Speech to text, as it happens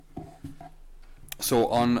So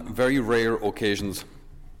on very rare occasions,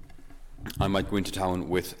 I might go into town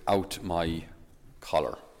without my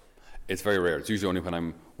collar. It's very rare. It's usually only when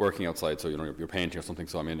I'm working outside, so you're painting or something,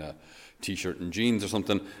 so I'm in a t-shirt and jeans or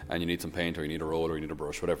something, and you need some paint, or you need a roller, or you need a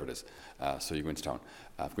brush, whatever it is. So you go into town.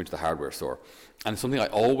 Go into the hardware store. And something I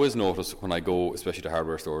always notice when I go, especially to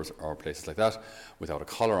hardware stores or places like that, without a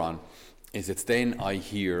collar on, is it's then I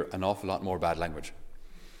hear an awful lot more bad language.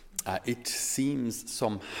 It seems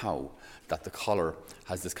somehow that the collar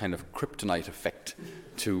has this kind of kryptonite effect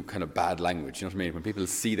to kind of bad language. You know what I mean? When people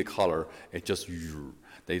see the collar, they just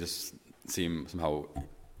seem somehow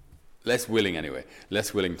less willing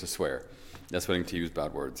to swear, less willing to use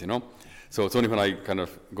bad words, you know? So it's only when I kind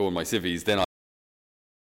of go in my civvies, then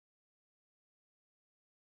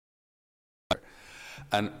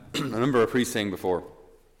And I remember a priest saying before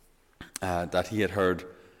that he had heard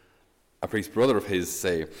a priest brother of his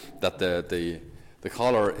say that the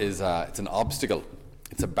collar is it's an obstacle,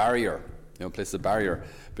 it's a barrier, places a barrier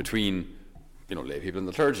between lay people and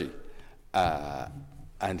the clergy.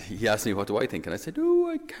 And he asked me, what do I think? And I said,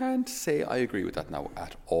 I can't say I agree with that now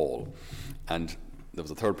at all. And there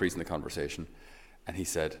was a third priest in the conversation, and he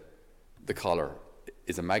said, the collar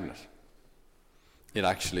is a magnet.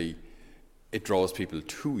 It draws people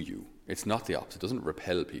to you. It's not the opposite. It doesn't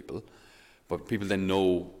repel people. But people then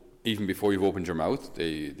know, even before you've opened your mouth,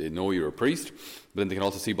 they know you're a priest. But then they can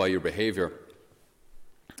also see by your behaviour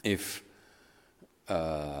if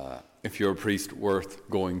you're a priest worth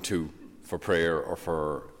going to for prayer, or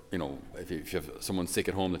for, if you have someone sick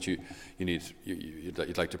at home that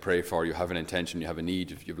you'd like to pray for, you have an intention, you have a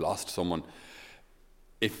need, if you've lost someone.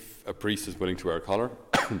 If a priest is willing to wear a collar,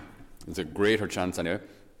 there's a greater chance anyway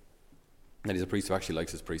that he's a priest who actually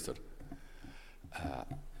likes his priesthood.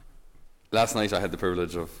 Last night I had the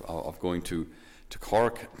privilege of going to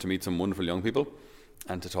Cork to meet some wonderful young people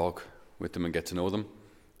and to talk with them and get to know them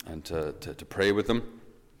and to pray with them.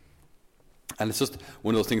 And it's just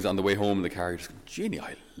one of those things on the way home in the car, you're just going, Jeannie,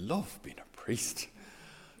 I love being a priest.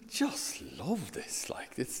 Just love this.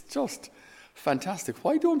 It's just fantastic.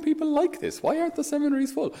 Why don't people like this? Why aren't the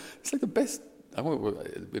seminaries full? It's like the best,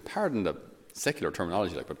 pardon the secular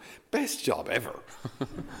terminology, but best job ever.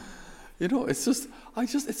 It's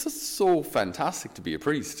just so fantastic to be a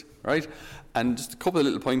priest, right? And just a couple of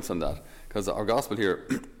little points on that, because our gospel here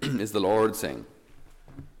is the Lord saying,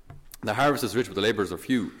 the harvest is rich, but the labourers are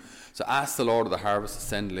few. So ask the Lord of the harvest to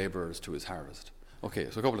send labourers to his harvest. Okay,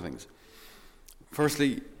 so a couple of things.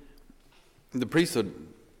 Firstly, the priesthood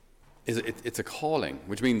it's a calling,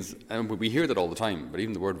 which means, and we hear that all the time, but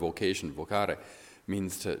even the word vocation, vocare,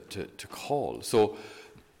 means to call. So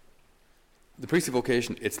the priestly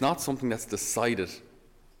vocation, it's not something that's decided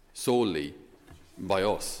solely by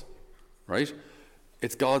us, right?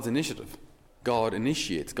 It's God's initiative. God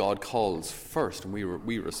initiates, God calls first, and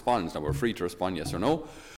we respond. Now, we're free to respond yes or no.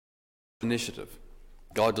 Initiative.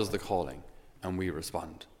 God does the calling, and we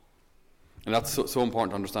respond. And that's so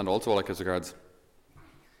important to understand also, as regards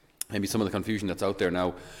maybe some of the confusion that's out there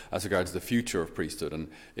now as regards the future of priesthood, and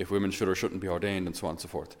if women should or shouldn't be ordained, and so on and so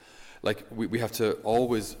forth. We have to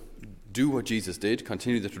always do what Jesus did,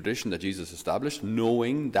 continue the tradition that Jesus established,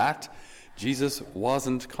 knowing that Jesus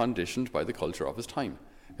wasn't conditioned by the culture of his time.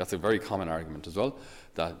 That's a very common argument as well,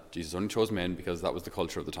 that Jesus only chose men because that was the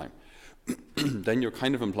culture of the time. Then you're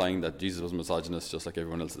kind of implying that Jesus was misogynist just like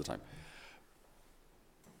everyone else at the time.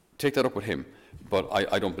 Take that up with him, but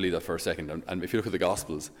I don't believe that for a second. And if you look at the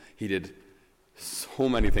Gospels, he did so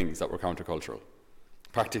many things that were countercultural.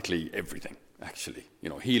 Practically everything, actually.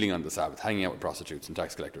 Healing on the Sabbath, hanging out with prostitutes and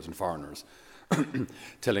tax collectors and foreigners,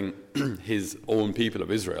 telling his own people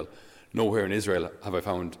of Israel, nowhere in Israel have I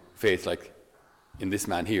found faith like in this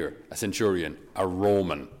man here, a centurion, a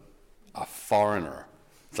Roman, a foreigner.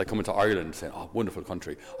 It's like coming to Ireland and saying, wonderful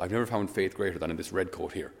country. I've never found faith greater than in this red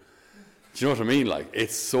coat here. Do you know what I mean?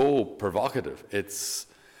 It's so provocative.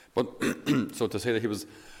 But so to say that he was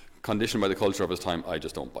conditioned by the culture of his time, I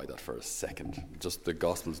just don't buy that for a second. Just the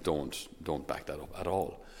Gospels don't back that up at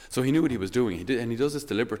all. So he knew what he was doing. He did, and he does this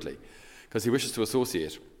deliberately, because he wishes to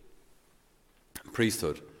associate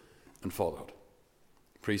priesthood and fatherhood.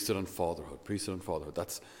 Priesthood and fatherhood. Priesthood and fatherhood.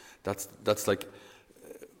 That's like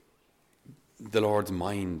the Lord's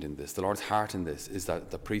mind in this. The Lord's heart in this is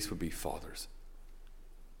that the priests would be fathers.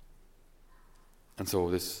 And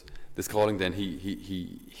so this calling, then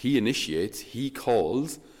he initiates, he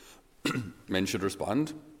calls. Men should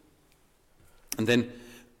respond, and then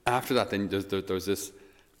after that, then there's this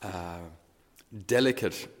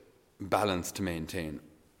delicate balance to maintain,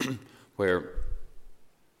 where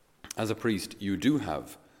as a priest you do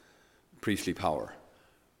have priestly power,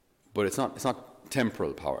 but it's not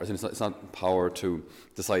temporal power. As in it's not power to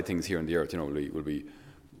decide things here on the earth. Will we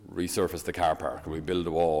resurface the car park? Will we build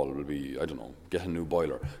a wall? Will we, I don't know, get a new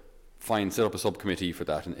boiler? Fine, set up a subcommittee for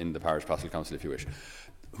that in the parish pastoral council if you wish.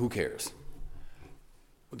 Who cares?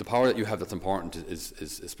 The power that you have that's important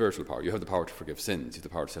is spiritual power. You have the power to forgive sins. You have the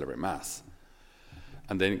power to celebrate Mass.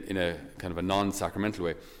 And then in a kind of a non-sacramental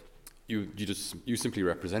way, you simply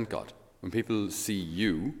represent God. When people see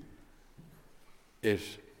you, you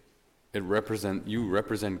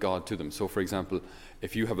represent God to them. So, for example,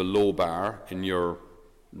 if you have a low bar in your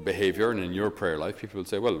behaviour and in your prayer life, people will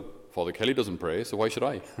say, well, Father Kelly doesn't pray, so why should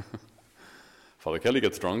I? Father Kelly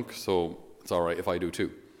gets drunk, so it's all right if I do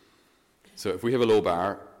too. So if we have a low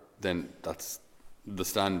bar, then that's the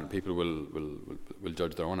standard people will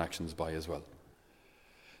judge their own actions by as well.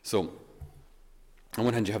 So, on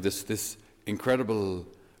one hand, you have this incredible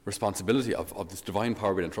responsibility of this divine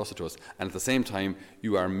power being entrusted to us, and at the same time,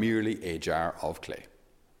 you are merely a jar of clay.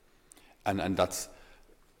 And that's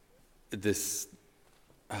this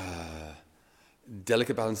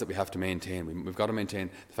delicate balance that we have to maintain. We've got to maintain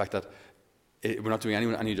the fact that we're not doing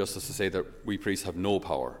anyone any justice to say that we priests have no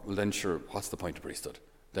power. Well, then sure, what's the point of priesthood?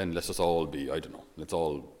 Then let's just all be, I don't know, let's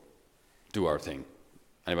all do our thing.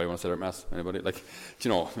 Anybody want to celebrate Mass? Anybody?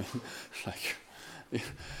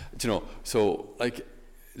 So,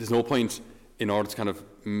 there's no point in order to kind of,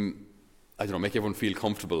 make everyone feel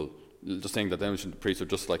comfortable just saying that the priests are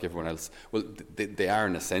just like everyone else. Well, they are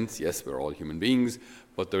in a sense, yes, we're all human beings,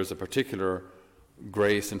 but there's a particular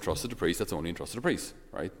grace entrusted to priests that's only entrusted to priests,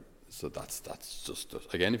 right? So that's just,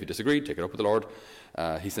 again, if you disagree, take it up with the Lord.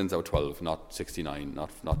 He sends out 12, not 69,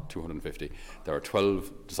 not 250. There are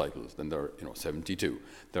 12 disciples, then there are 72.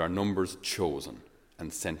 There are numbers chosen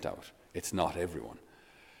and sent out. It's not everyone.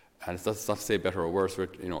 And that's not to say better or worse,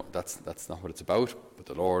 that's not what it's about, but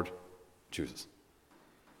the Lord chooses.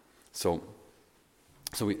 So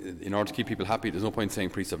in order to keep people happy, there's no point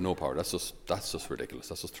saying priests have no power. That's just ridiculous.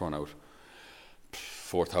 That's just thrown out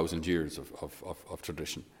 4,000 years of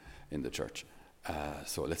tradition in the church.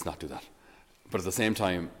 So let's not do that. But at the same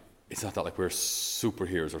time, it's not that like we're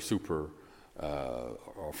superheroes or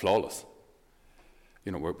flawless.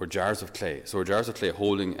 We're jars of clay. So we're jars of clay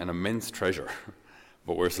holding an immense treasure,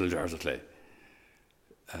 but we're still jars of clay.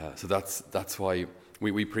 So that's why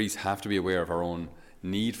we priests have to be aware of our own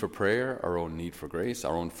need for prayer, our own need for grace,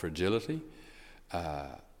 our own fragility.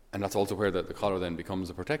 And that's also where the collar then becomes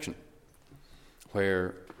a protection,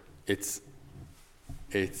 where it's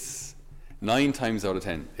 9 times out of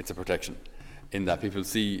 10 it's a protection, in that people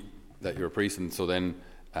see that you're a priest, and so then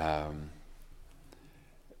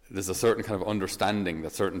there's a certain kind of understanding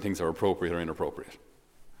that certain things are appropriate or inappropriate.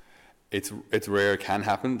 It's rare, it can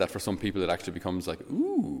happen, that for some people it actually becomes like,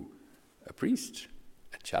 ooh, a priest,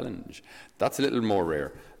 a challenge. That's a little more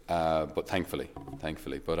rare, but thankfully,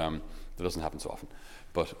 but that doesn't happen so often.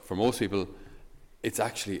 But for most people, it's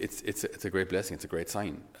actually it's a great blessing. It's a great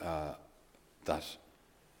sign that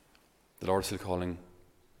the Lord is still calling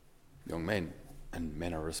young men, and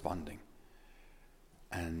men are responding,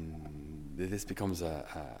 and this becomes a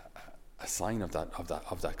sign of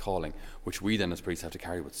that calling, which we then as priests have to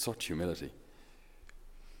carry with such humility,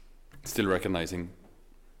 still recognizing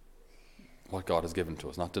what God has given to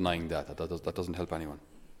us, not denying that doesn't help anyone.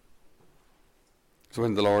 So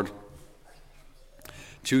when the Lord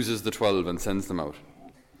chooses the 12 and sends them out,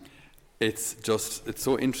 it's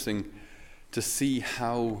so interesting to see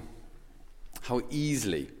how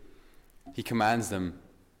easily he commands them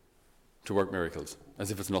to work miracles,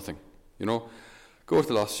 as if it's nothing. Go to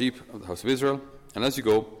the lost sheep of the house of Israel, and as you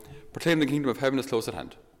go, proclaim the kingdom of heaven is close at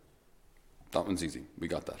hand. That one's easy. We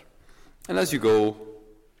got that. And as you go,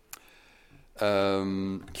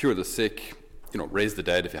 cure the sick, raise the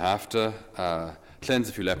dead if you have to, cleanse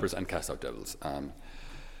a few lepers, and cast out devils.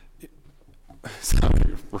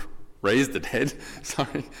 Sorry, raise the dead.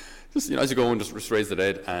 Sorry, just as you go and just raise the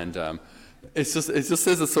dead, and it just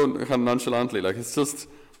says it so kind of nonchalantly, like it's just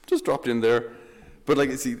dropped in there. But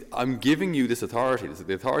I'm giving you this authority.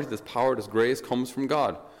 The authority, this power, this grace comes from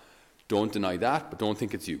God. Don't deny that, but don't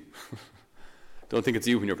think it's you. Don't think it's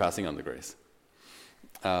you when you're passing on the grace.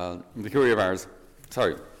 The Curie of Ars,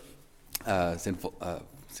 Saint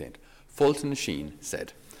Fulton Sheen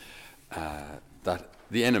said that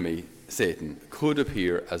the enemy, Satan, could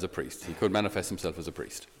appear as a priest. He could manifest himself as a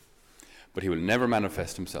priest. But he will never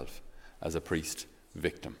manifest himself as a priest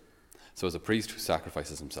victim. So as a priest who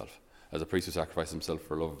sacrifices himself, as a priest who sacrifices himself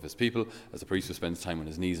for love of his people, as a priest who spends time on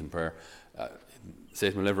his knees in prayer,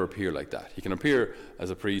 Satan will never appear like that. He can appear as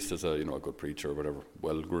a priest, as a good preacher or whatever,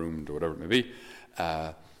 well-groomed or whatever it may be,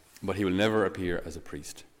 but he will never appear as a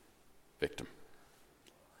priest victim.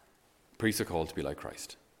 Priests are called to be like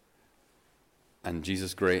Christ. And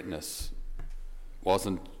Jesus' greatness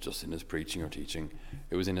wasn't just in his preaching or teaching,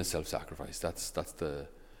 it was in his self-sacrifice. That's the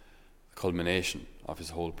culmination of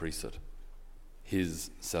his whole priesthood,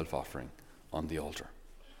 his self-offering on the altar.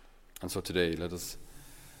 And so today, let us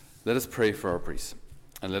pray for our priests,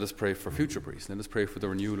 and let us pray for future priests, and let us pray for the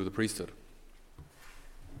renewal of the priesthood.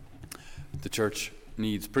 The church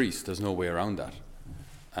needs priests, there's no way around that.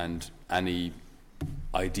 And any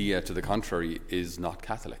idea to the contrary is not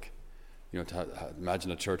Catholic. To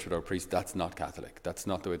imagine a church without priests, that's not Catholic. That's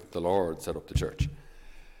not the way that the Lord set up the church.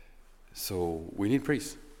 So we need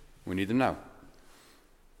priests. We need them now.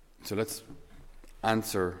 So let's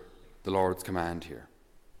answer the Lord's command here.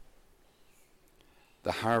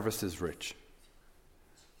 The harvest is rich,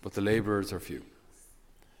 but the laborers are few.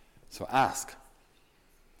 So ask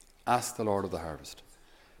the Lord of the harvest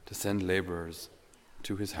to send laborers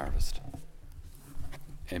to his harvest.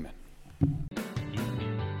 Amen.